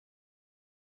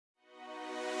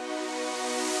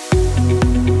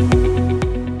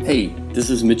This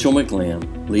is Mitchell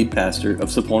McLam, lead pastor of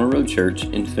Sapona Road Church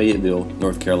in Fayetteville,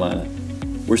 North Carolina.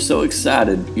 We're so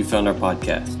excited you found our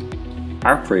podcast.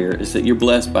 Our prayer is that you're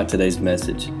blessed by today's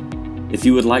message. If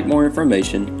you would like more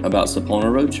information about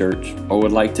Sapona Road Church or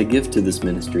would like to give to this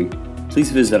ministry, please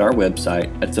visit our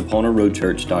website at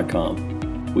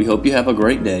saponaroadchurch.com. We hope you have a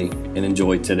great day and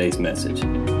enjoy today's message.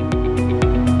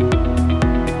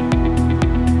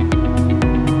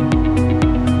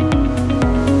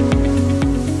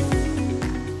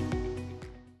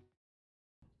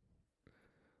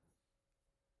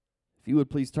 If you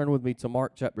would please turn with me to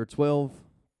Mark chapter 12.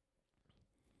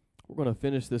 We're going to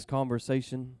finish this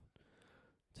conversation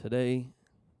today.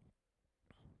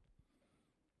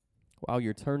 While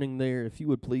you're turning there, if you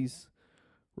would please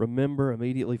remember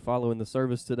immediately following the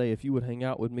service today, if you would hang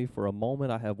out with me for a moment,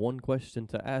 I have one question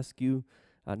to ask you.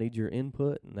 I need your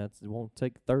input, and it won't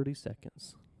take 30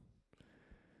 seconds.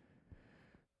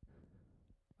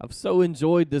 I've so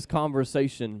enjoyed this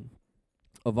conversation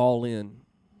of All In.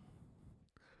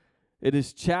 It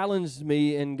has challenged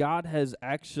me, and God has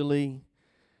actually,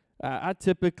 I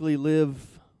typically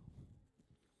live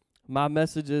my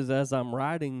messages as I'm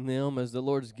writing them, as the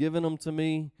Lord's given them to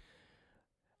me.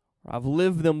 I've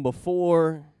lived them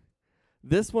before.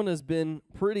 This one has been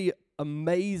pretty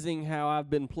amazing how I've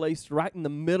been placed right in the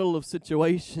middle of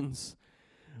situations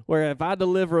where if I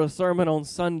deliver a sermon on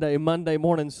Sunday, Monday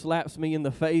morning slaps me in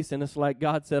the face, and it's like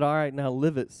God said, all right, now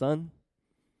live it, son.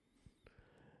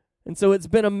 And so it's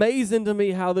been amazing to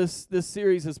me how this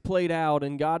series has played out,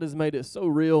 and God has made it so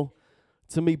real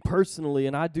to me personally,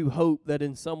 and I do hope that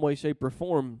in some way, shape, or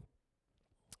form,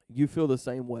 you feel the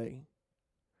same way.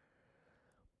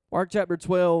 Mark chapter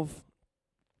 12,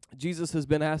 Jesus has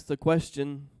been asked a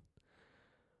question,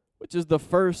 which is the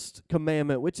first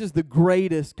commandment, which is the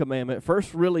greatest commandment.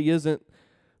 First really isn't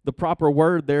the proper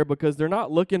word there because they're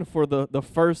not looking for the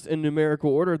first in numerical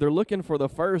order. They're looking for the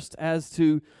first as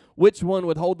to which one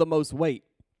would hold the most weight.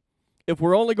 If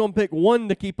we're only going to pick one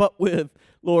to keep up with,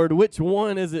 Lord, which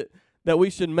one is it that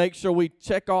we should make sure we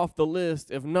check off the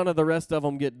list if none of the rest of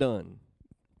them get done?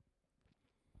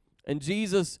 And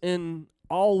Jesus, in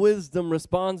all wisdom,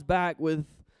 responds back with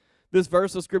this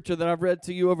verse of Scripture that I've read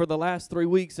to you over the last 3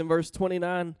 weeks in verse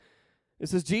 29. It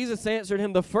says, Jesus answered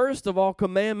him, the first of all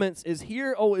commandments is,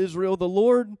 Hear, O Israel, the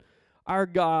Lord our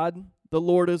God, the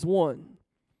Lord is one.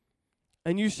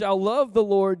 And you shall love the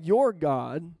Lord your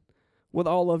God with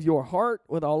all of your heart,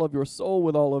 with all of your soul,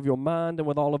 with all of your mind, and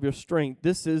with all of your strength.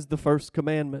 This is the first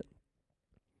commandment.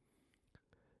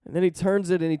 And then he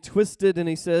turns it and he twists it and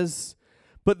he says,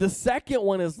 but the second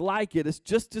one is like it. It's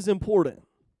just as important.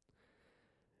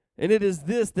 And it is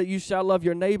this, that you shall love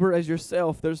your neighbor as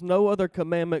yourself. There's no other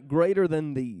commandment greater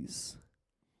than these.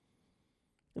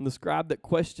 And the scribe that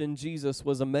questioned Jesus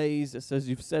was amazed. It says,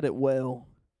 you've said it well.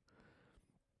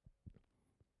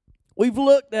 We've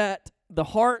looked at the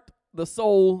heart, the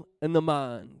soul, and the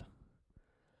mind.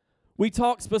 We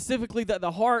talked specifically that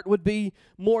the heart would be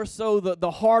more so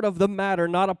the heart of the matter,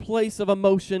 not a place of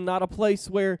emotion, not a place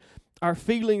where our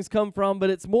feelings come from, but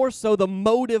it's more so the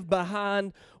motive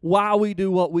behind why we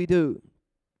do what we do.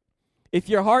 If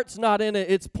your heart's not in it,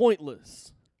 it's pointless.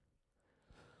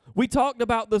 We talked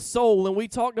about the soul, and we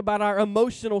talked about our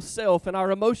emotional self and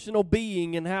our emotional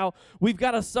being and how we've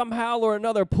got to somehow or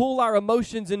another pull our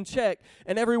emotions in check.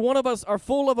 And every one of us are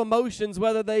full of emotions,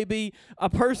 whether they be a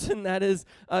person that is,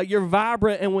 you're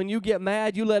vibrant, and when you get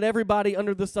mad, you let everybody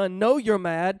under the sun know you're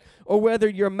mad, or whether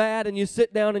you're mad and you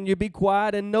sit down and you be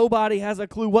quiet and nobody has a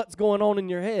clue what's going on in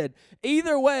your head.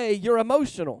 Either way, you're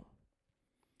emotional.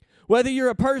 Whether you're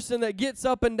a person that gets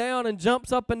up and down and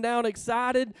jumps up and down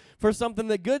excited for something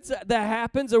that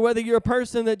happens, or whether you're a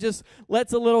person that just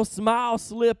lets a little smile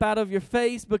slip out of your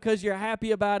face because you're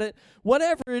happy about it,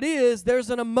 whatever it is, there's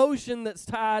an emotion that's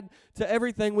tied to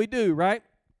everything we do, right?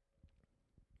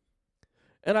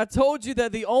 And I told you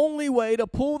that the only way to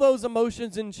pull those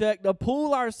emotions in check, to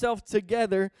pull ourselves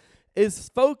together, is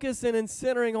focusing and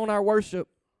centering on our worship.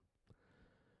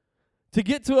 To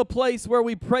get to a place where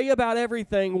we pray about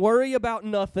everything, worry about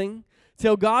nothing,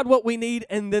 tell God what we need,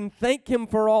 and then thank Him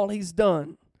for all He's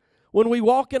done. When we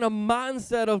walk in a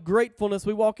mindset of gratefulness,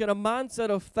 we walk in a mindset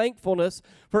of thankfulness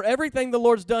for everything the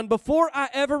Lord's done before I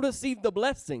ever received the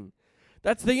blessing.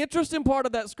 That's the interesting part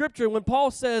of that scripture when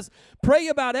Paul says, pray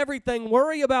about everything,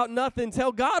 worry about nothing,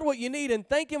 tell God what you need, and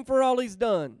thank Him for all He's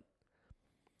done.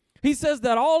 He says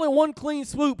that all in one clean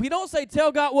swoop. He don't say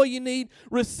tell God what you need,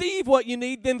 receive what you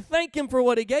need, then thank Him for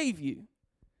what He gave you.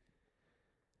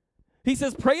 He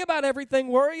says pray about everything,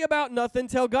 worry about nothing,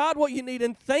 tell God what you need,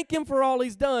 and thank Him for all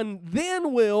He's done.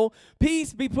 Then will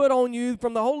peace be put on you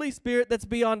from the Holy Spirit that's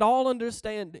beyond all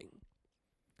understanding.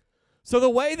 So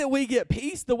the way that we get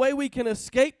peace, the way we can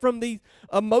escape from the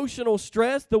emotional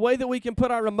stress, the way that we can put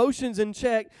our emotions in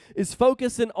check is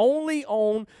focusing only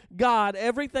on God.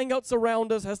 Everything else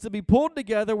around us has to be pulled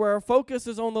together where our focus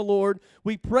is on the Lord.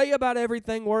 We pray about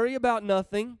everything, worry about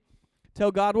nothing,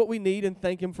 tell God what we need, and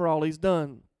thank Him for all He's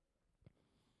done.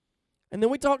 And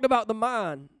then we talked about the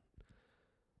mind.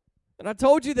 And I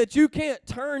told you that you can't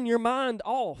turn your mind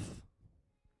off.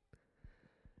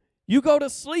 You go to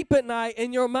sleep at night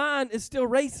and your mind is still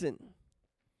racing.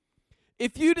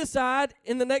 If you decide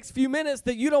in the next few minutes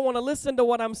that you don't want to listen to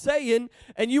what I'm saying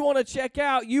and you want to check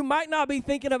out, you might not be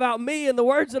thinking about me and the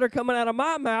words that are coming out of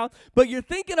my mouth, but you're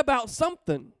thinking about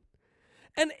something.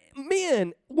 And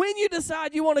men, when you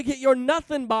decide you want to get your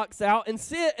nothing box out and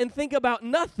sit and think about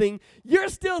nothing, you're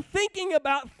still thinking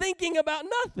about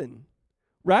nothing,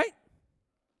 right?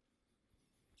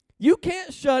 You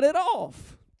can't shut it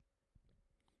off.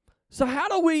 So how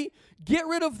do we get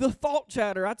rid of the thought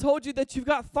chatter? I told you that you've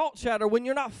got thought chatter when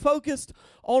you're not focused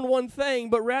on one thing,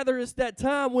 but rather it's that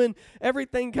time when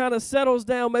everything kind of settles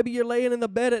down. Maybe you're laying in the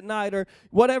bed at night or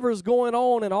whatever's going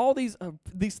on, and all these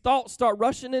thoughts start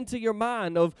rushing into your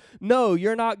mind of, no,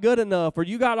 you're not good enough, or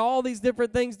you got all these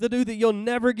different things to do that you'll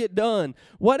never get done.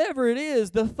 Whatever it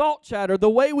is, the thought chatter, the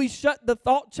way we shut the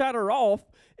thought chatter off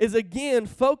is, again,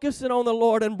 focusing on the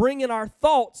Lord and bringing our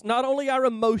thoughts, not only our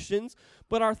emotions,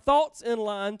 but our thoughts in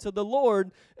line to the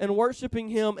Lord and worshiping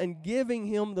Him and giving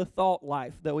Him the thought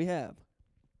life that we have.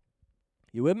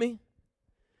 You with me?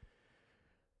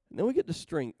 And then we get to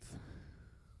strength.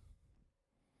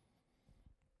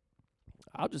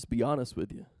 I'll just be honest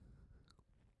with you.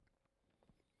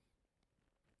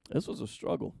 This was a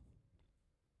struggle.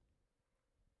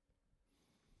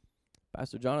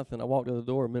 Pastor Jonathan, I walked in the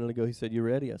door a minute ago. He said, "You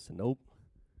ready?" I said, "Nope."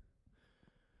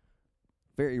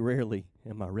 Very rarely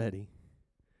am I ready.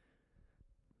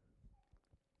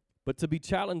 But to be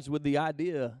challenged with the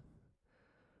idea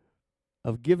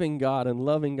of giving God and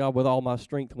loving God with all my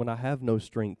strength when I have no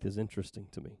strength is interesting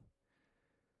to me.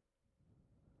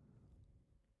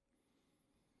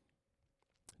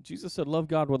 Jesus said, love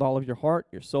God with all of your heart,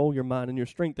 your soul, your mind, and your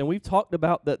strength. And we've talked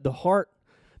about that the heart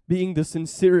being the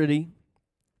sincerity,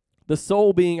 the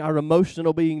soul being our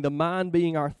emotional being, the mind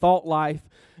being our thought life,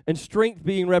 and strength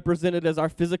being represented as our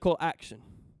physical action.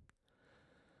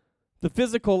 The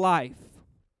physical life.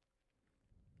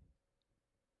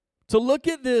 To look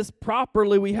at this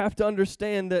properly, we have to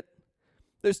understand that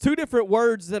there's two different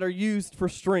words that are used for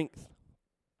strength.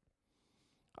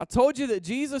 I told you that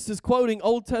Jesus is quoting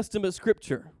Old Testament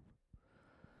scripture.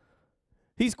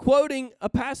 He's quoting a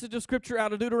passage of scripture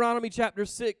out of Deuteronomy chapter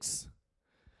 6.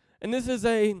 And this is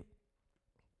a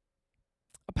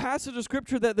passage of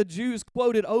scripture that the Jews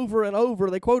quoted over and over.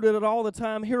 They quoted it all the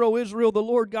time. Hear, O Israel, the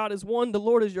Lord God is one. The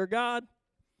Lord is your God.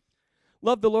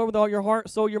 Love the Lord with all your heart,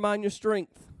 soul, your mind, your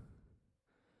strength.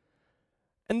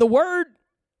 And the word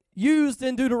used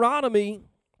in Deuteronomy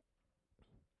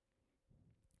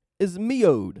is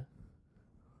meod.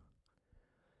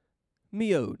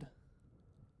 Meod.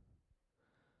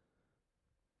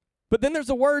 But then there's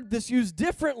a word that's used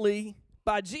differently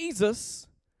by Jesus,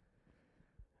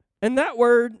 and that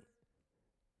word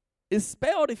is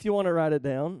spelled, if you want to write it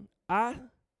down, I-S-C-H-Y-S,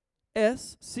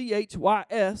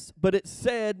 but it's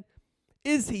said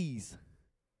Izzies.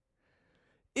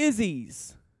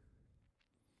 Izzies.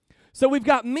 So we've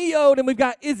got meod and we've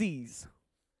got Izzies.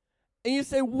 And you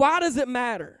say, why does it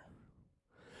matter?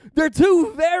 They're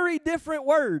two very different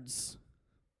words.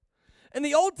 In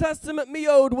the Old Testament,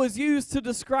 meod was used to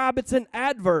describe, it's an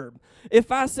adverb.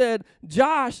 If I said,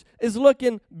 Josh is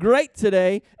looking great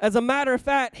today, as a matter of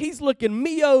fact, he's looking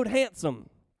meod handsome.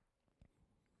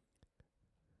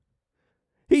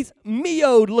 He's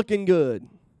meod looking good.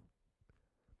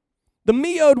 The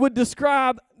meod would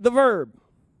describe the verb.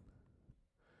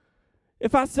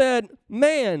 If I said,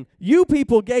 man, you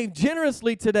people gave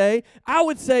generously today, I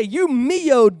would say, you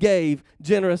meod gave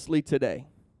generously today.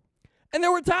 And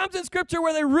there were times in Scripture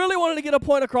where they really wanted to get a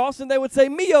point across, and they would say,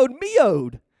 meod,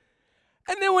 meod.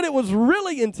 And then when it was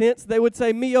really intense, they would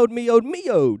say, meod, meod,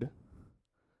 meod.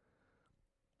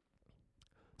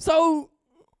 So,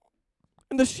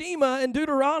 in the Shema, in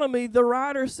Deuteronomy, the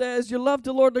writer says, you love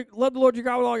the Lord your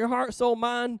God with all your heart, soul,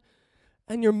 mind,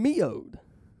 and your meod.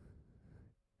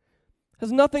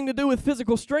 Has nothing to do with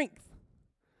physical strength.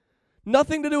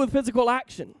 Nothing to do with physical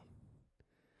action.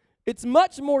 It's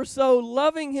much more so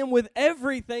loving Him with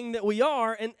everything that we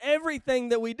are and everything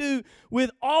that we do,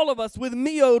 with all of us, with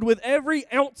meod, with every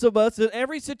ounce of us, in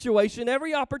every situation,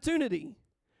 every opportunity.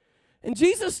 And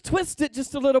Jesus twists it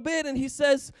just a little bit, and He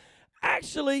says,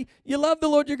 actually, you love the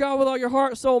Lord your God with all your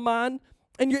heart, soul, mind,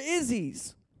 and your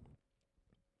Izzies.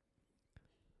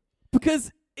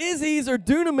 Because Izzy's or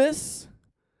dunamis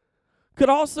could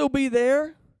also be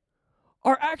there,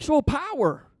 or actual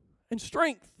power and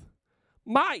strength,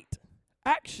 might,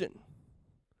 action.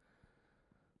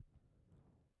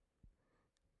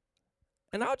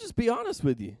 And I'll just be honest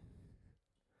with you.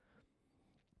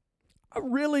 I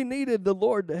really needed the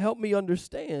Lord to help me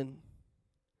understand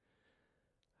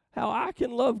how I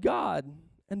can love God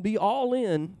and be all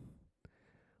in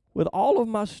with all of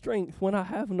my strength when I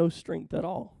have no strength at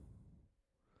all.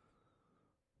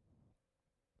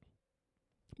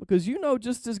 Because you know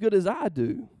just as good as I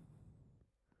do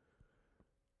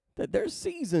that there's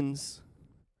seasons,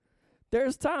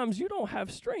 there's times you don't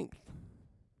have strength.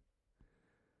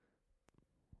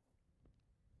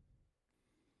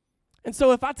 And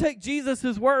so if I take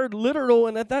Jesus' word literal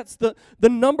and that's the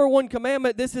number one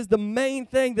commandment, this is the main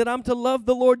thing, that I'm to love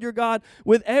the Lord your God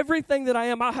with everything that I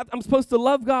am. I'm supposed to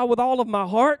love God with all of my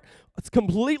heart. It's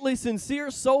completely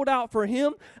sincere, sold out for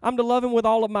him. I'm to love him with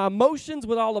all of my emotions,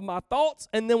 with all of my thoughts,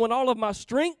 and then with all of my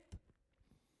strength.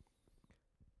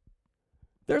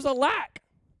 There's a lack.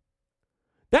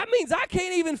 That means I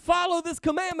can't even follow this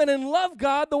commandment and love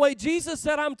God the way Jesus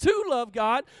said I'm to love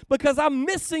God, because I'm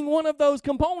missing one of those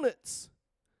components.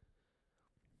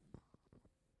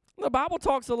 The Bible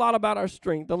talks a lot about our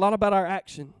strength, a lot about our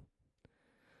action.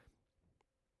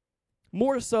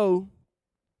 More so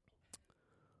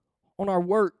on our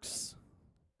works.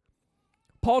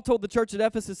 Paul told the church at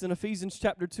Ephesus in Ephesians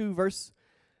chapter 2, verse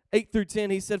 8 through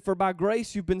 10, he said, "For by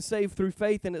grace you've been saved through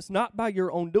faith, and it's not by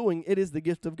your own doing, it is the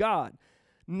gift of God.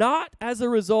 Not as a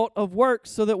result of works,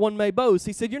 so that one may boast."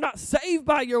 He said, you're not saved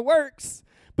by your works.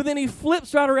 But then he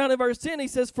flips right around in verse 10. He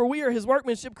says, "For we are his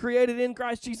workmanship, created in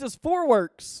Christ Jesus for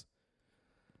works."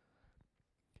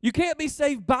 You can't be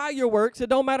saved by your works. It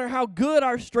don't matter how good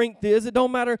our strength is. It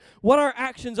don't matter what our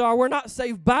actions are. We're not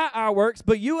saved by our works,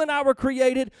 but you and I were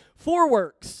created for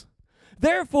works.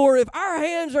 Therefore, if our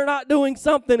hands are not doing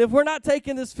something, if we're not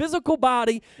taking this physical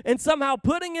body and somehow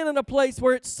putting it in a place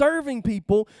where it's serving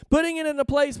people, putting it in a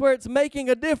place where it's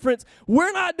making a difference,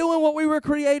 we're not doing what we were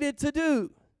created to do.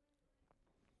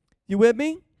 You with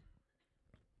me?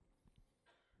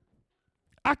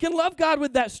 I can love God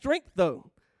with that strength,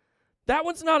 though. That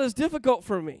one's not as difficult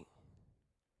for me.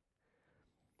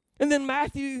 And then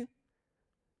Matthew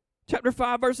chapter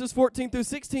 5, verses 14 through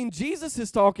 16, Jesus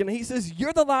is talking. He says,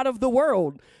 "You're the light of the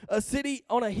world. A city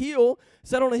on a hill,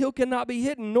 set on a hill, cannot be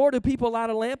hidden, nor do people light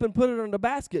a lamp and put it in a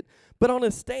basket, but on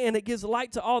a stand it gives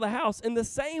light to all the house. In the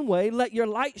same way, let your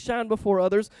light shine before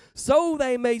others, so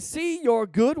they may see your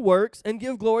good works and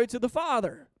give glory to the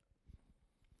Father."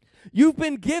 You've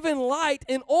been given light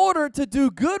in order to do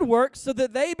good works so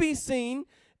that they be seen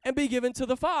and be given to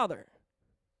the Father.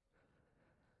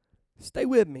 Stay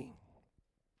with me.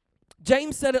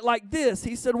 James said it like this.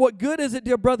 He said, "What good is it,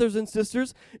 dear brothers and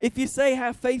sisters, if you say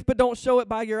have faith but don't show it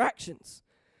by your actions?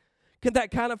 Can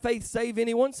that kind of faith save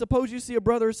anyone? Suppose you see a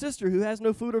brother or sister who has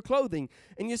no food or clothing,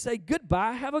 and you say,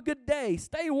 'Goodbye, have a good day,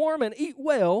 stay warm and eat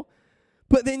well,'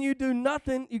 but then you do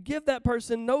nothing, you give that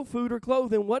person no food or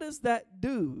clothing. What does that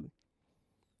do?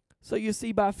 So you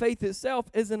see, by faith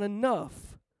itself isn't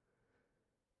enough.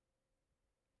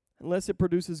 Unless it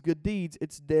produces good deeds,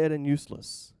 it's dead and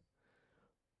useless."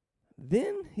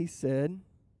 Then he said,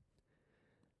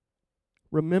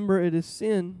 "Remember, it is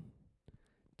sin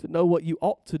to know what you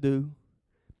ought to do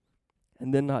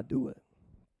and then not do it."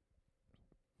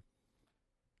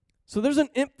 So there's an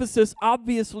emphasis,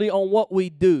 obviously, on what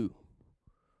we do,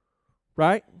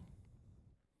 right?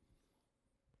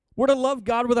 We're to love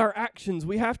God with our actions.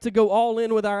 We have to go all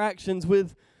in with our actions,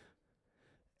 with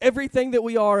everything that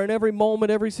we are in every moment,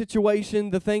 every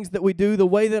situation, the things that we do, the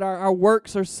way that our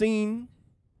works are seen,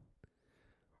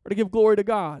 or to give glory to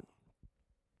God.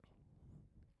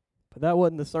 But that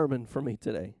wasn't the sermon for me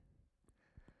today.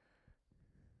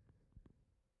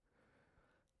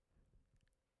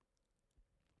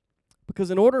 Because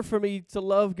in order for me to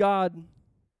love God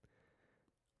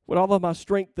with all of my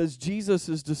strength, as Jesus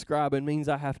is describing, means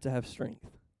I have to have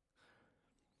strength.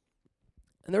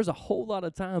 And there's a whole lot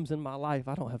of times in my life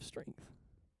I don't have strength.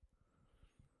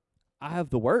 I have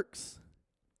the works.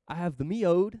 I have the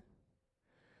meod.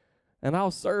 And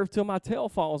I'll serve till my tail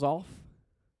falls off.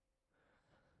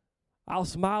 I'll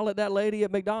smile at that lady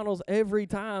at McDonald's every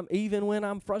time, even when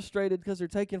I'm frustrated because they're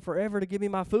taking forever to give me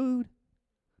my food.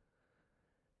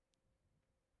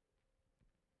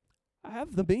 I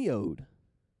have the meod.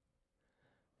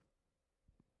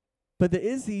 But the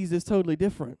Izzy's is totally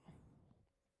different.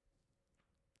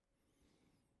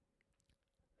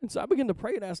 And so I began to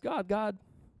pray and ask God,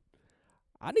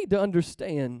 I need to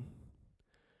understand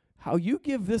how you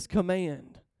give this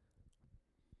command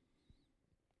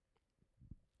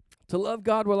to love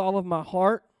God with all of my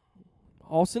heart,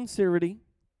 all sincerity,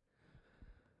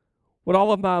 with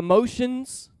all of my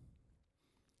emotions,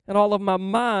 and all of my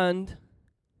mind,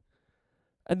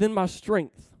 and then my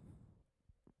strength.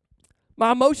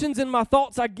 My emotions and my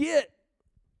thoughts I get.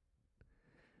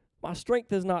 My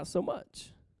strength is not so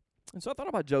much. And so I thought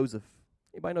about Joseph.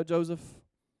 Anybody know Joseph?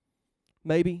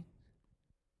 Maybe.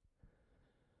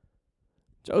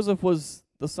 Joseph was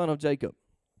the son of Jacob.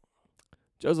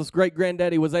 Joseph's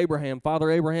great-granddaddy was Abraham.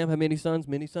 Father Abraham had many sons,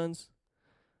 many sons.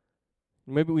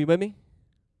 Maybe we with me?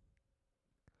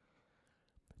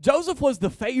 Joseph was the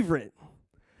favorite.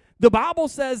 The Bible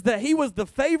says that he was the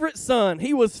favorite son.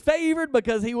 He was favored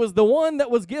because he was the one that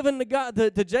was given to God,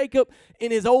 to Jacob in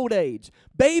his old age.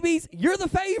 Babies, you're the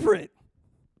favorite.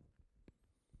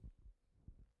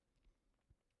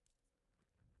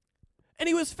 And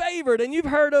he was favored, and you've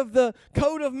heard of the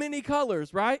coat of many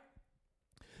colors, right?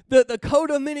 The coat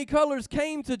of many colors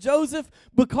came to Joseph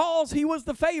because he was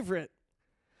the favorite.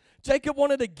 Jacob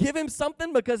wanted to give him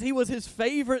something because he was his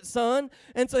favorite son.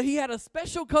 And so he had a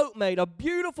special coat made, a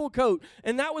beautiful coat.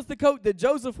 And that was the coat that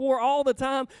Joseph wore all the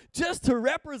time just to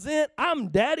represent, I'm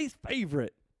daddy's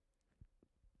favorite.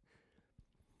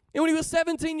 And when he was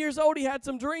 17 years old, he had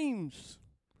some dreams.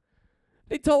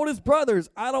 He told his brothers.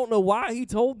 I don't know why he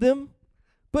told them,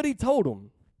 but he told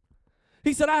them.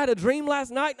 He said, I had a dream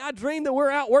last night, and I dreamed that we're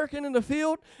out working in the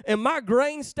field, and my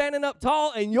grain's standing up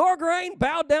tall, and your grain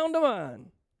bowed down to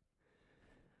mine.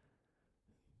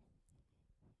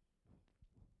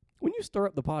 When you stir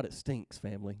up the pot, it stinks,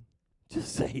 family.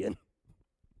 Just saying.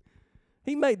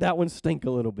 He made that one stink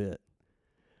a little bit.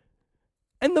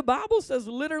 And the Bible says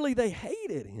literally they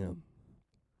hated him.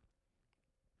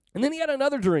 And then he had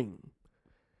another dream.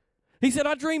 He said,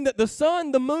 I dreamed that the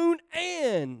sun, the moon,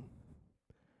 and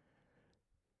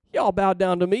y'all bowed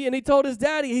down to me. And he told his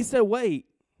daddy, he said, wait.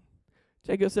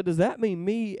 Jacob said, does that mean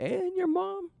me and your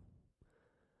mom?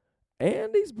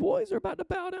 And these boys are about to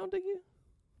bow down to you?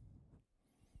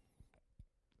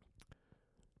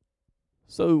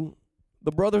 So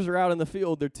the brothers are out in the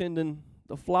field. They're tending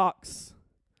the flocks.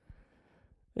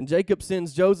 And Jacob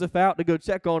sends Joseph out to go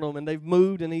check on them. And they've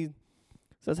moved. And he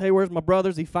says, hey, where's my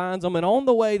brothers? He finds them. And on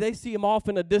the way, they see him off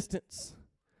in the distance.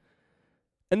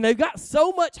 And they've got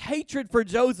so much hatred for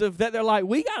Joseph that they're like,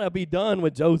 we got to be done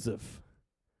with Joseph.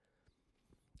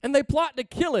 And they plot to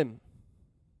kill him.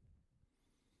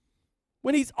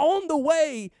 When he's on the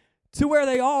way to where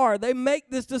they are, they make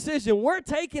this decision. We're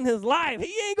taking his life.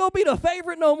 He ain't going to be the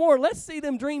favorite no more. Let's see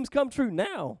them dreams come true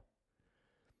now.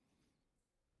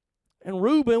 And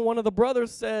Reuben, one of the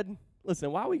brothers, said,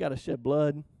 listen, why we got to shed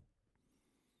blood?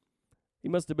 He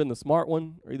must have been the smart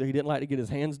one, or either he didn't like to get his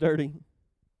hands dirty.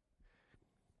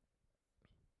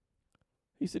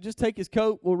 He said, just take his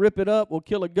coat, we'll rip it up, we'll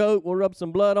kill a goat, we'll rub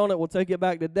some blood on it, we'll take it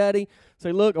back to daddy.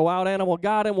 Say, look, a wild animal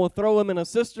got him, we'll throw him in a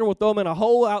cistern, we'll throw him in a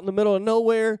hole out in the middle of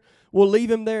nowhere, we'll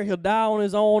leave him there, he'll die on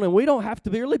his own, and we don't have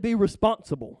to really be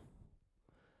responsible.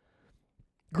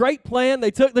 Great plan.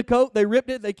 They took the coat, they ripped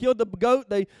it, they killed the goat,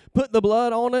 they put the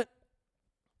blood on it,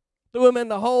 threw him in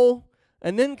the hole,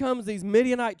 and then comes these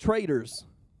Midianite traders.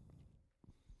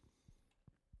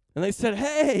 And they said,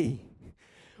 hey,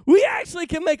 we actually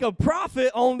can make a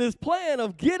profit on this plan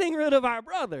of getting rid of our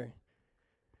brother.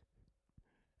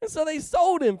 And so they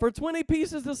sold him for 20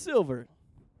 pieces of silver.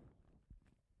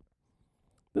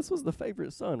 This was the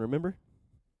favorite son, remember?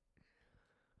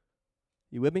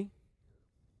 You with me?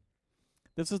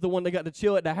 This is the one that got to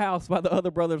chill at the house while the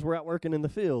other brothers were out working in the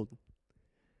field.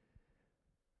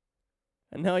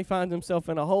 And now he finds himself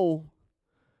in a hole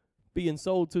being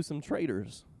sold to some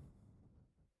traders.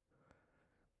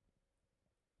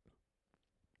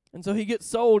 And so he gets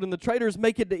sold, and the traders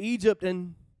make it to Egypt,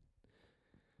 and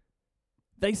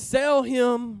they sell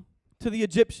him to the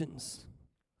Egyptians.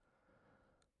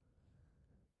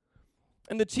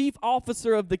 And the chief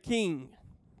officer of the king,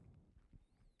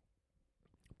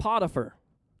 Potiphar,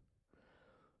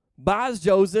 buys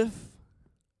Joseph.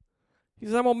 He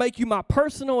says, I'm going to make you my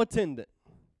personal attendant.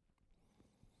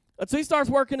 And so he starts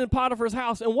working in Potiphar's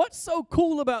house. And what's so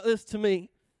cool about this to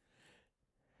me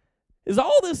is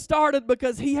all this started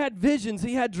because he had visions,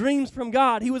 he had dreams from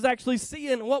God. He was actually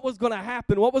seeing what was going to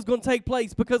happen, what was going to take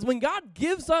place. Because when God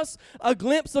gives us a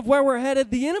glimpse of where we're headed,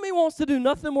 the enemy wants to do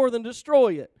nothing more than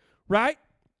destroy it, right?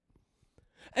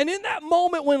 And in that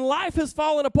moment when life is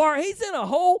falling apart, he's in a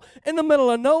hole in the middle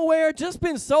of nowhere, just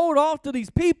been sold off to these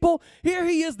people. Here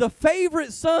he is, the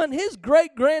favorite son. His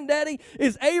great-granddaddy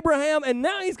is Abraham, and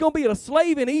now he's going to be a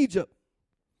slave in Egypt.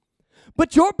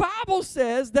 But your Bible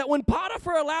says that when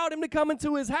Potiphar allowed him to come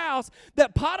into his house,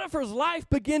 that Potiphar's life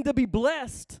began to be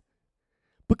blessed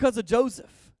because of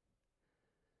Joseph.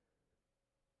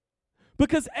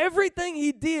 Because everything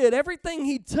he did, everything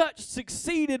he touched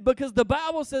succeeded because the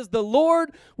Bible says the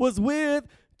Lord was with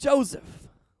Joseph.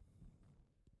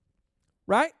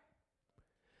 Right?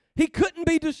 He couldn't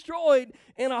be destroyed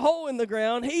in a hole in the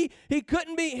ground. He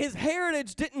couldn't be, his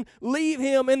heritage didn't leave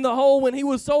him in the hole when he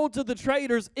was sold to the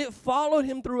traders. It followed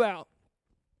him throughout.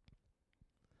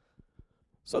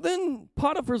 So then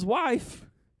Potiphar's wife,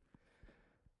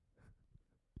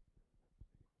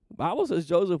 the Bible says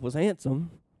Joseph was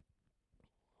handsome,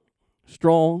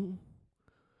 strong,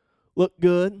 looked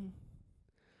good.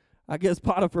 I guess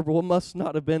Potiphar must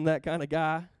not have been that kind of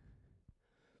guy.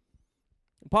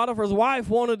 Potiphar's wife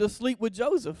wanted to sleep with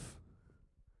Joseph.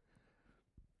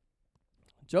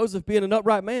 Joseph, being an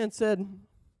upright man, said,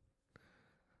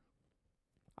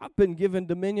 I've been given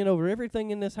dominion over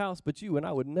everything in this house but you, and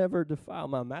I would never defile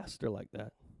my master like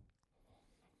that.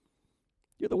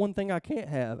 You're the one thing I can't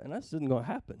have, and this isn't going to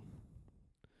happen.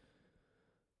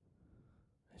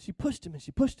 She pushed him, and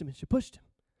she pushed him, and she pushed him.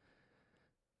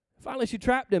 Finally, she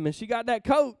trapped him, and she got that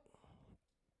coat.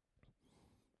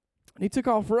 And he took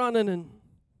off running, and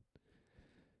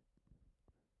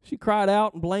she cried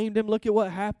out and blamed him. Look at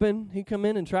what happened. He come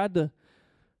in and tried to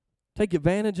take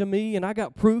advantage of me, and I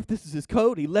got proof this is his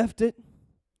coat. He left it.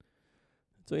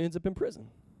 So he ends up in prison.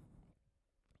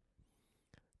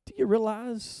 Do you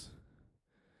realize,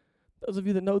 those of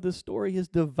you that know this story, his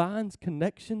divine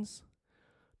connections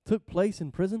took place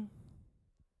in prison?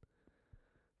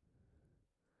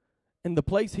 In the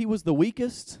place he was the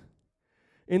weakest,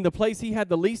 in the place he had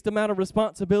the least amount of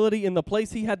responsibility, in the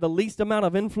place he had the least amount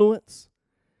of influence.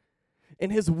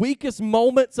 In his weakest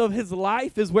moments of his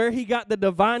life is where he got the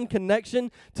divine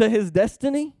connection to his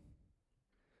destiny.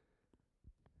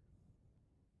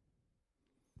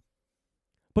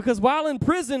 Because while in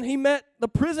prison, he met the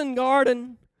prison guard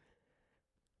and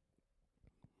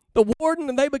the warden,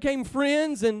 and they became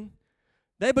friends, and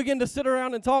they began to sit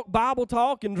around and talk Bible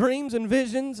talk and dreams and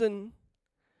visions. And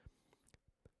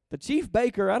the chief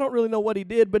baker, I don't really know what he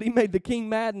did, but he made the king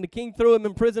mad, and the king threw him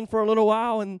in prison for a little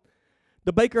while. And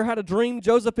the baker had a dream.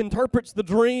 Joseph interprets the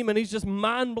dream, and he's just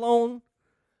mind blown.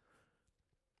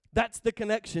 That's the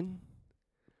connection.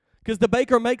 Because the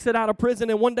baker makes it out of prison,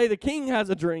 and one day the king has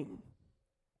a dream.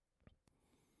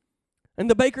 And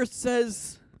the baker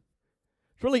says,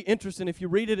 it's really interesting. If you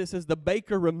read it, it says the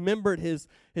baker remembered his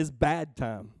bad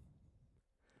time.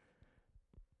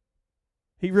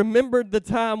 He remembered the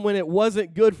time when it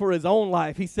wasn't good for his own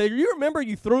life. He said, you remember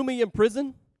you threw me in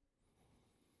prison?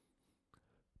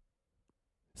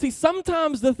 See,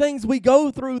 sometimes the things we go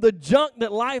through, the junk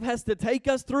that life has to take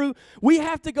us through, we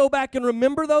have to go back and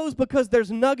remember those because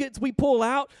there's nuggets we pull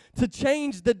out to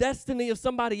change the destiny of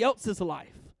somebody else's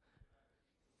life.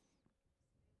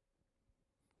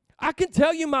 I can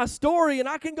tell you my story, and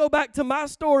I can go back to my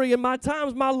story and my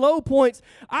times, my low points.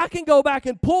 I can go back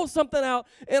and pull something out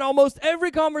in almost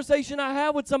every conversation I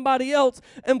have with somebody else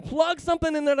and plug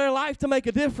something into their life to make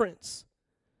a difference.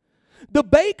 The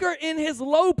baker in his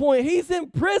low point, he's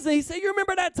in prison. He said, you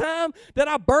remember that time that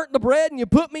I burnt the bread and you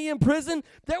put me in prison?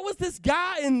 There was this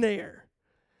guy in there.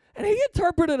 And he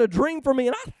interpreted a dream for me,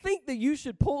 and I think that you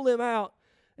should pull him out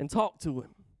and talk to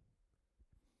him.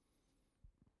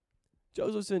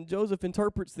 Joseph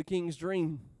interprets the king's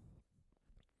dream.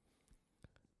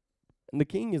 And the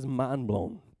king is mind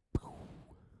blown.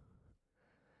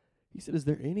 He said, is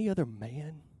there any other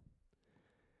man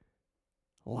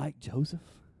like Joseph?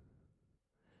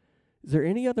 Is there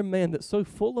any other man that's so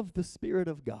full of the Spirit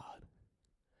of God?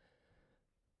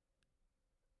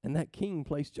 And that king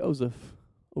placed Joseph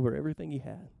over everything he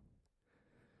had.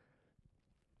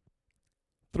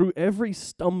 Through every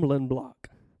stumbling block,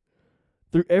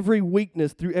 through every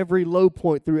weakness, through every low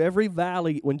point, through every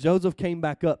valley, when Joseph came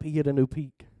back up, he hit a new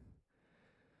peak.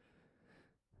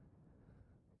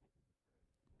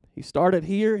 He started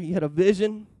here. He had a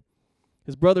vision.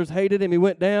 His brothers hated him. He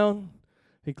went down.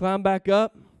 He climbed back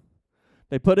up.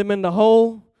 They put him in the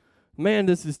hole. Man,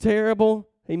 this is terrible.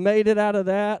 He made it out of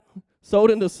that. Sold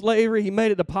into slavery. He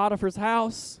made it to Potiphar's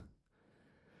house.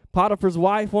 Potiphar's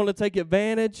wife wanted to take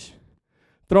advantage.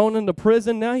 Thrown into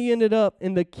prison. Now he ended up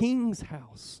in the king's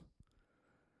house.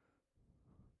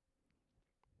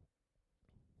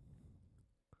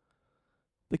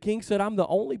 The king said, I'm the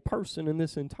only person in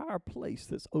this entire place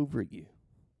that's over you.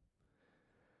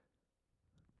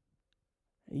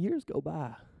 And years go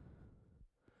by.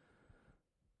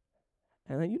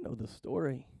 And then you know the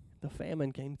story. The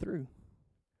famine came through.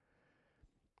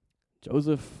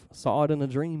 Joseph saw it in a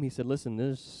dream. He said, listen,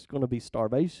 there's going to be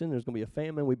starvation. There's going to be a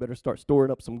famine. We better start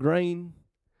storing up some grain.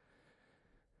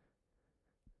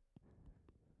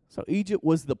 So Egypt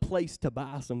was the place to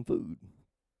buy some food.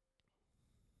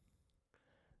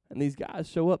 And these guys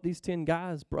show up, these 10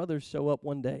 guys, brothers show up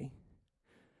one day.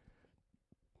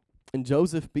 And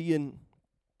Joseph, being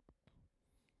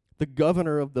the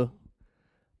governor of the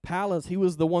palace, he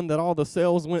was the one that all the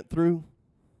cells went through.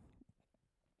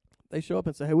 They show up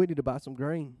and say, hey, we need to buy some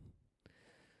grain.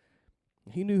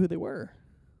 He knew who they were.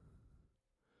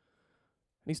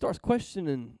 And he starts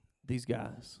questioning these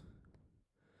guys.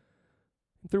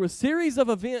 And through a series of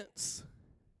events,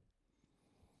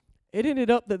 it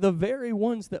ended up that the very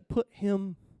ones that put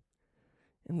him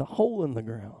in the hole in the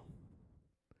ground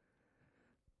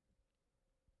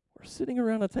were sitting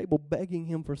around a table begging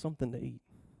him for something to eat.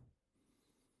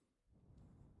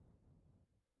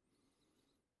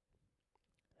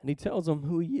 And he tells them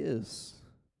who he is.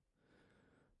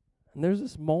 And there's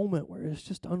this moment where it's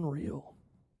just unreal.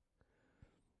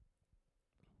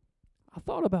 I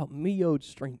thought about Meode's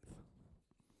strength.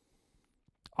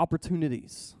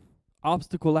 Opportunities.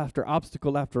 Obstacle after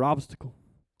obstacle after obstacle.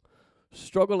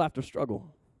 Struggle after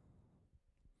struggle.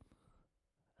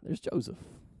 There's Joseph.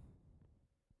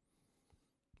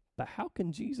 But how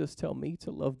can Jesus tell me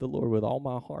to love the Lord with all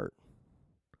my heart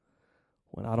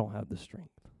when I don't have the strength?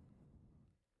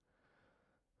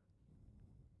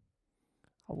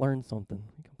 I learned something.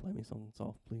 You can play me something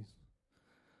soft, please.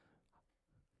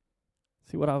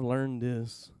 See, what I've learned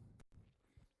is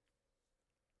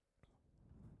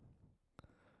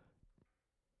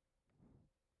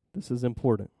this is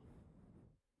important.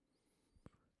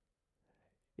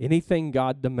 Anything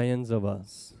God demands of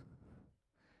us,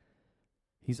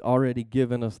 He's already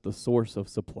given us the source of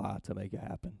supply to make it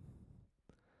happen.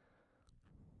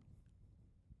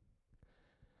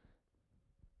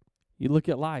 You look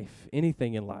at life,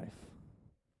 anything in life.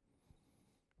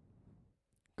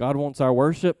 God wants our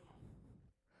worship.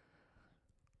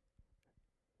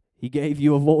 He gave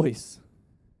you a voice.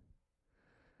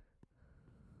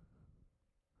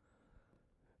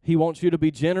 He wants you to be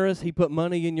generous. He put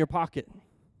money in your pocket.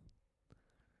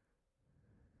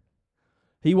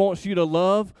 He wants you to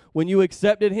love. When you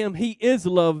accepted Him, He is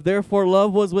love. Therefore,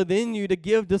 love was within you to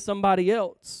give to somebody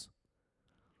else.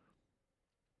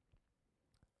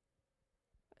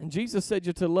 And Jesus said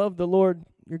you're to love the Lord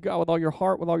your God with all your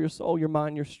heart, with all your soul, your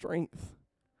mind, your strength.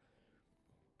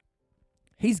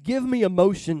 He's given me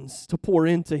emotions to pour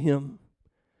into Him.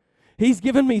 He's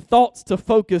given me thoughts to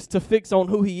focus, to fix on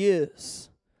who He is.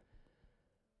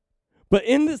 But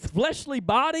in this fleshly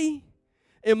body,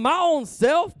 in my own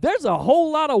self, there's a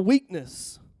whole lot of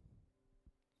weakness.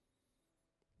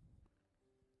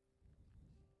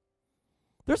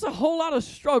 There's a whole lot of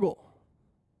struggle.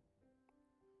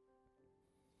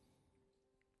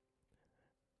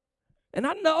 And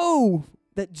I know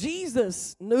that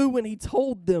Jesus knew when He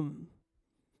told them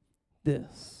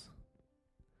this,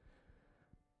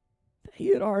 that He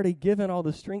had already given all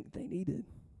the strength they needed.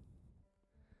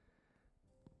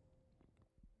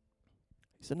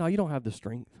 He said, no, you don't have the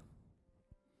strength.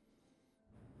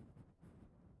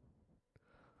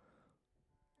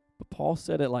 But Paul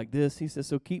said it like this. He says,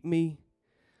 to keep me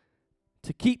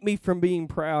from being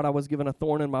proud, I was given a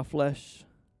thorn in my flesh,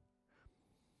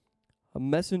 a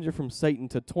messenger from Satan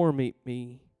to torment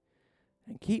me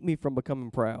and keep me from becoming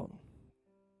proud.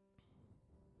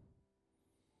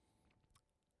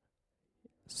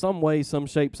 Some way, some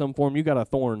shape, some form, you got a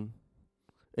thorn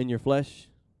in your flesh.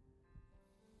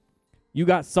 You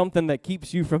got something that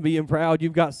keeps you from being proud.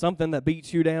 You've got something that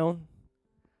beats you down.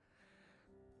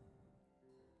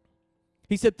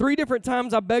 He said 3 different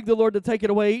times I begged the Lord to take it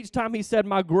away. Each time He said,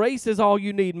 my grace is all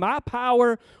you need. My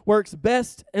power works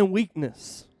best in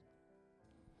weakness.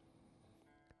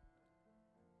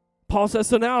 Paul says,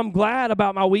 so now I'm glad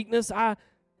about my weakness.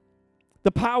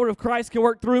 The power of Christ can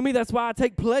work through me. That's why I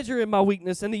take pleasure in my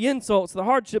weakness and the insults, the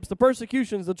hardships, the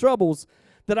persecutions, the troubles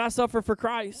that I suffer for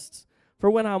Christ. For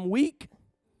when I'm weak,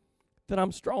 then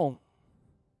I'm strong.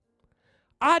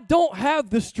 I don't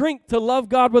have the strength to love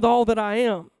God with all that I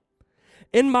am.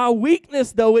 In my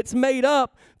weakness, though, it's made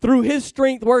up through His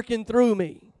strength working through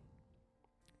me.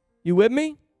 You with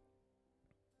me?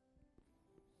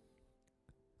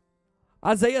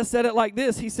 Isaiah said it like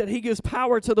this. He said, He gives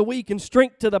power to the weak and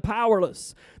strength to the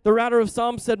powerless. The writer of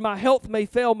Psalms said, my health may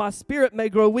fail, my spirit may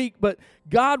grow weak, but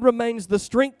God remains the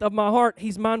strength of my heart.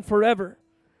 He's mine forever.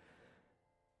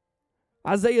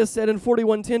 Isaiah said in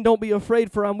 41:10, don't be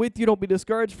afraid, for I'm with you. Don't be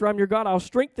discouraged, for I'm your God. I'll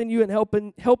strengthen you and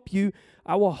help you.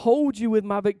 I will hold you with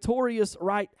my victorious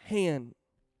right hand.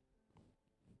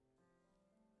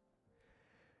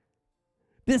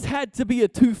 This had to be a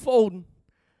twofold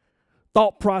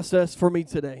thought process for me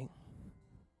today.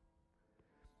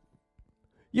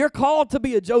 You're called to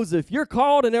be a Joseph. You're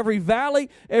called in every valley,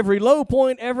 every low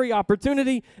point, every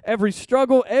opportunity, every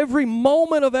struggle, every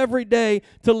moment of every day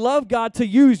to love God, to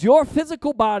use your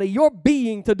physical body, your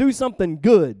being to do something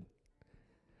good.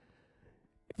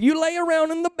 If you lay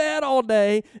around in the bed all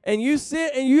day and you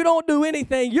sit and you don't do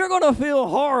anything, you're going to feel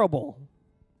horrible,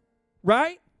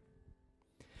 right?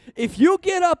 If you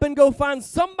get up and go find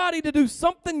somebody to do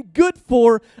something good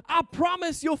for, I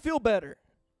promise you'll feel better.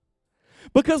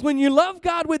 Because when you love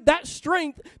God with that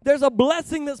strength, there's a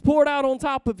blessing that's poured out on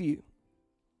top of you.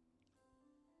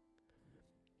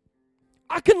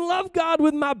 I can love God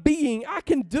with my being. I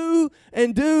can do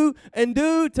and do and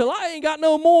do till I ain't got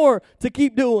no more to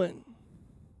keep doing.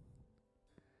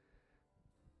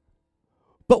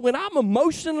 But when I'm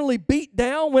emotionally beat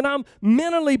down, when I'm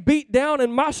mentally beat down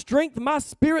and my strength, my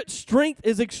spirit strength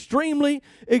is extremely,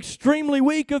 extremely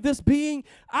weak of this being,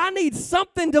 I need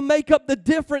something to make up the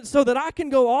difference so that I can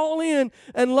go all in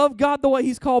and love God the way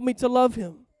He's called me to love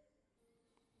Him.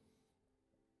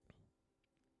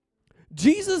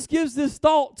 Jesus gives this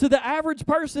thought to the average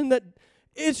person that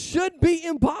it should be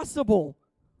impossible.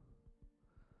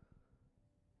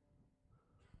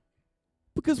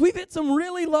 Because we've hit some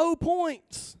really low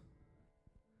points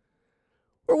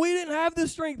where we didn't have the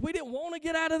strength. We didn't want to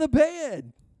get out of the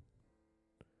bed.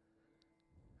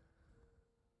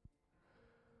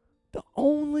 The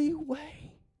only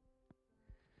way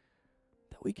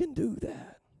that we can do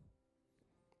that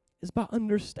is by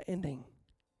understanding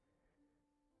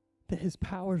that His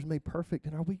power is made perfect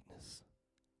in our weakness.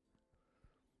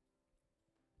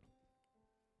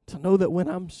 To know that when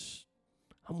I'm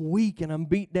weak and I'm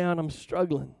beat down, I'm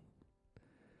struggling,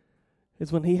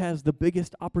 is when He has the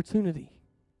biggest opportunity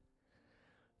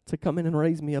to come in and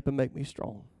raise me up and make me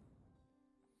strong.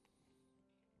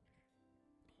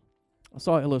 I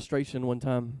saw an illustration one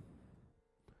time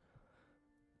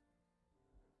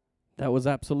that was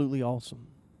absolutely awesome.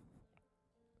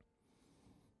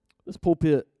 This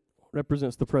pulpit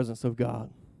represents the presence of God.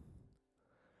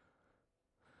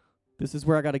 This is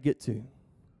where I got to get to.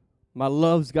 My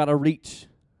love's got to reach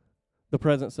the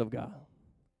presence of God.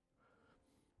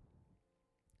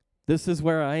 This is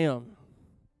where I am.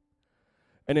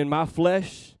 And in my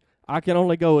flesh, I can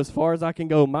only go as far as I can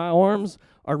go. My arms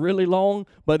are really long,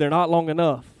 but they're not long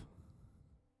enough.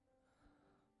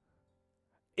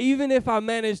 Even if I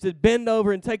manage to bend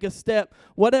over and take a step,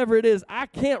 whatever it is, I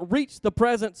can't reach the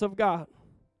presence of God.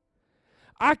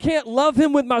 I can't love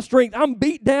Him with my strength. I'm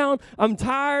beat down. I'm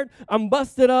tired. I'm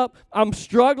busted up. I'm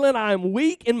struggling. I'm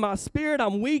weak in my spirit.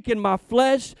 I'm weak in my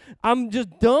flesh. I'm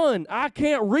just done. I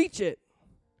can't reach it.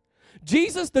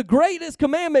 Jesus, the greatest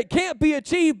commandment, can't be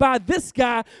achieved by this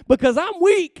guy because I'm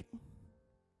weak.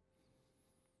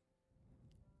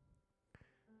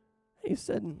 He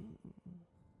said,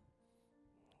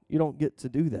 you don't get to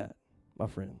do that, my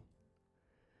friend.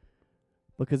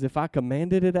 Because if I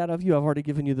commanded it out of you, I've already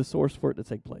given you the source for it to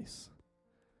take place.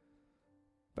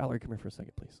 Valerie, come here for a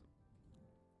second, please.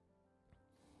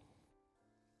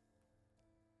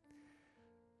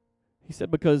 He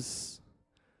said, because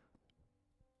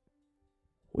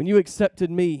when you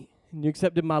accepted me and you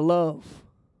accepted my love,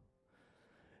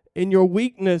 in your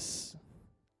weakness,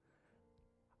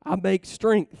 I make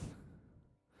strength.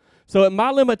 So at my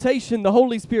limitation, the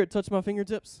Holy Spirit touched my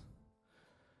fingertips.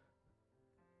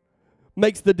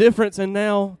 Makes the difference, and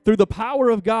now through the power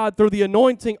of God, through the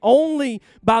anointing, only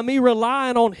by me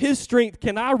relying on His strength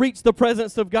can I reach the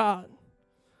presence of God.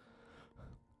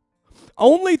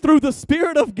 Only through the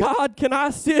Spirit of God can I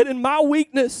sit in my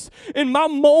weakness, in my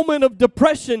moment of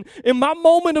depression, in my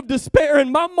moment of despair,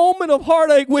 in my moment of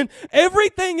heartache, when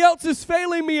everything else is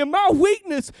failing me. In my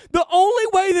weakness, the only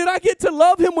way that I get to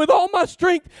love Him with all my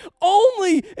strength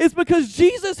only is because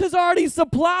Jesus has already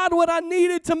supplied what I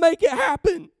needed to make it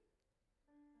happen.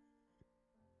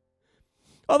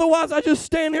 Otherwise, I just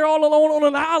stand here all alone on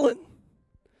an island.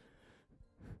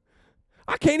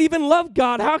 I can't even love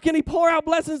God. How can He pour out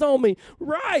blessings on me?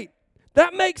 Right.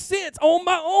 That makes sense. On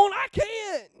my own, I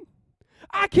can't.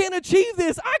 I can't achieve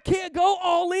this. I can't go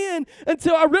all in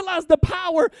until I realize the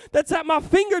power that's at my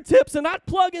fingertips, and I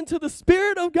plug into the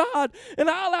Spirit of God and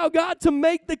I allow God to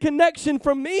make the connection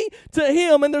from me to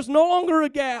Him, and there's no longer a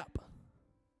gap.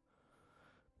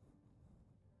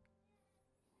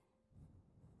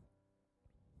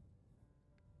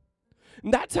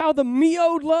 And that's how the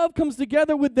Meod love comes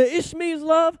together with the Ishmael's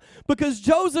love, because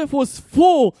Joseph was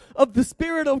full of the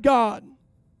Spirit of God.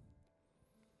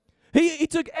 He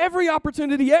took every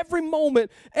opportunity, every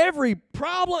moment, every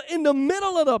problem in the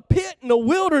middle of the pit in the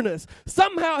wilderness.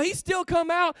 Somehow he still come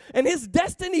out, and his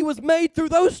destiny was made through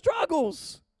those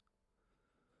struggles.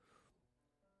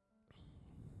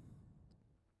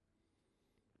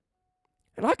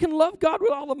 And I can love God with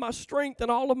all of my strength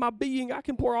and all of my being. I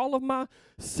can pour all of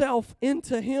myself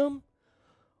into Him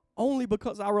only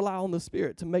because I rely on the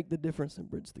Spirit to make the difference and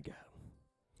bridge the gap.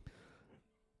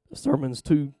 The sermon's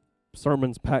 2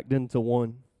 sermons packed into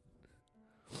one.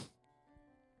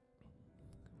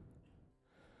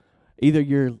 Either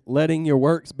you're letting your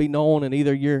works be known,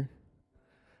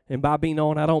 and by be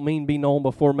known, I don't mean be known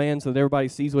before man so that everybody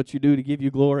sees what you do to give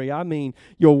you glory. I mean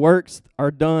your works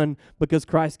are done because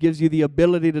Christ gives you the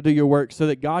ability to do your work so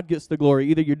that God gets the glory.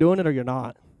 Either you're doing it or you're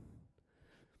not.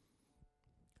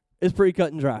 It's pretty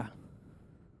cut and dry.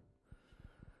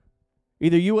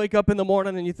 Either you wake up in the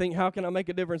morning and you think, how can I make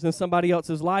a difference in somebody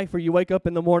else's life? Or you wake up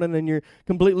in the morning and you're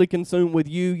completely consumed with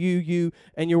you,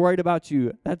 and you're worried about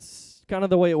you. That's kind of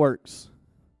the way it works.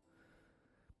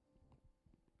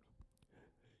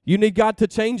 You need God to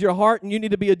change your heart, and you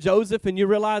need to be a Joseph, and you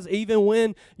realize even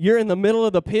when you're in the middle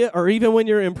of the pit or even when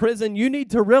you're in prison, you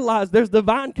need to realize there's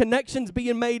divine connections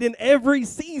being made in every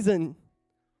season.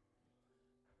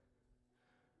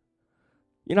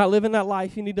 You're not living that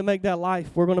life. You need to make that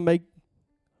life. We're going to make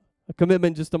a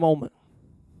commitment in just a moment.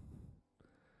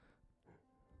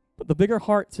 But the bigger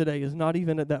heart today is not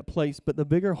even at that place, but the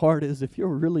bigger heart is if you're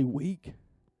really weak,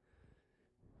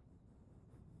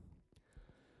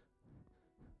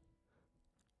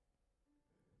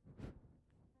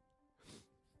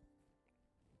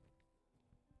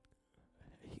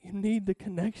 you need the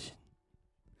connection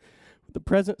with the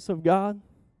presence of God.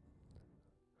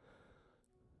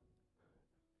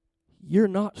 You're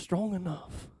not strong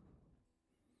enough.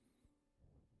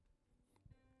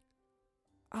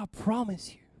 I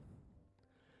promise you.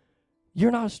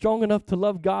 You're not strong enough to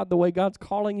love God the way God's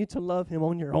calling you to love Him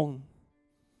on your own.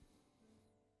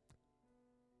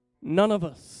 None of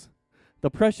us,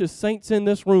 the precious saints in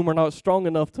this room, are not strong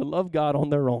enough to love God on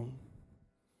their own.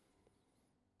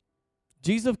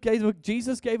 Jesus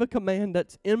gave a command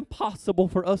that's impossible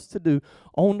for us to do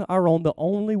on our own. The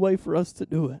only way for us to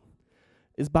do it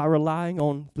is by relying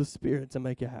on the Spirit to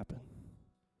make it happen.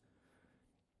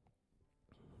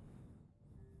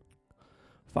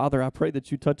 Father, I pray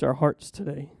that you touch our hearts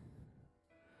today.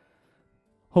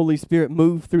 Holy Spirit,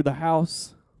 move through the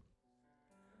house.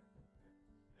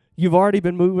 You've already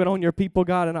been moving on your people,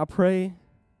 God, and I pray,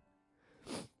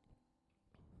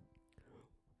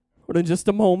 Lord, in just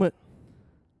a moment,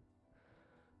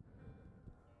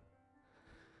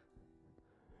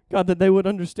 God, that they would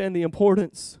understand the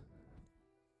importance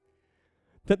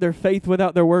that their faith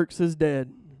without their works is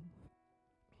dead.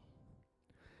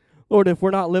 Lord, if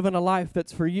we're not living a life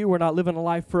that's for you, we're not living a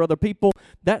life for other people.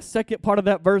 That second part of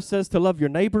that verse says to love your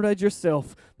neighbor as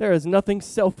yourself. There is nothing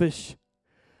selfish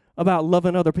about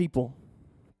loving other people.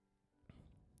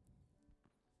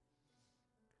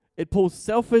 It pulls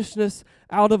selfishness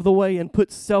out of the way and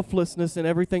puts selflessness in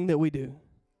everything that we do.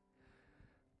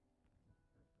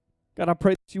 God, I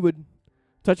pray that you would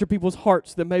touch your people's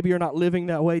hearts that maybe you're not living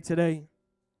that way today.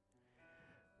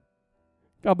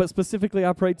 God, but specifically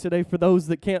I pray today for those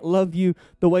that can't love you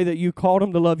the way that you called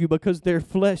them to love you because their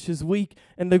flesh is weak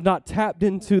and they've not tapped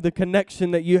into the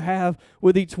connection that you have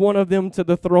with each one of them to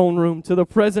the throne room, to the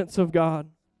presence of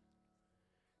God.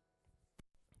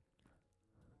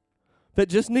 That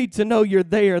just need to know you're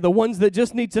there. The ones that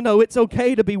just need to know it's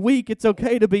okay to be weak. It's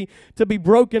okay to be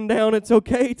broken down. It's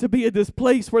okay to be at this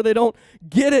place where they don't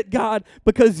get it, God,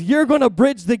 because you're going to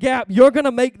bridge the gap. You're going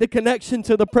to make the connection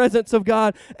to the presence of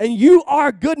God, and you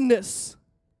are goodness.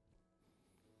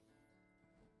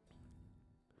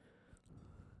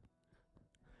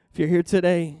 If you're here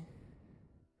today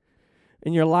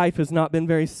and your life has not been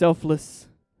very selfless,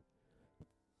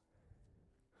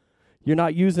 you're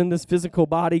not using this physical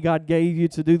body God gave you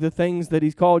to do the things that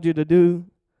He's called you to do.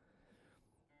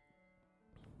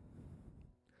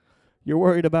 You're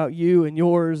worried about you and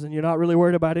yours, and you're not really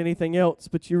worried about anything else,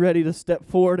 but you're ready to step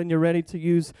forward and you're ready to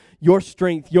use your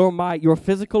strength, your might, your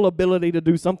physical ability to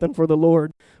do something for the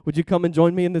Lord. Would you come and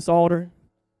join me in this altar?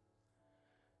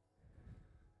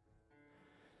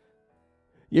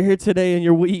 You're here today and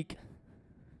you're weak.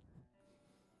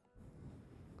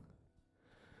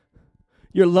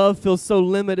 Your love feels so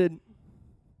limited.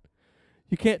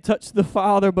 You can't touch the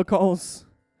Father because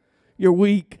you're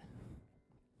weak.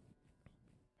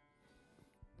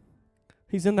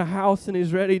 He's in the house and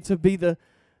He's ready to be the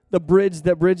bridge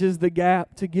that bridges the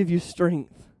gap to give you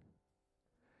strength.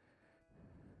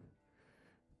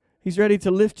 He's ready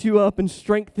to lift you up and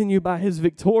strengthen you by His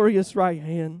victorious right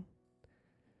hand.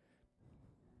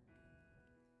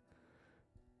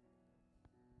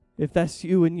 If that's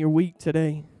you and you're weak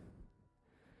today,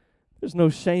 there's no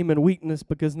shame in weakness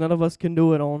because none of us can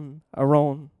do it on our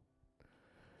own.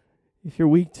 If you're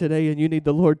weak today and you need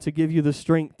the Lord to give you the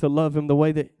strength to love Him the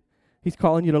way that He's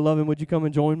calling you to love Him, would you come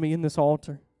and join me in this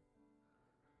altar?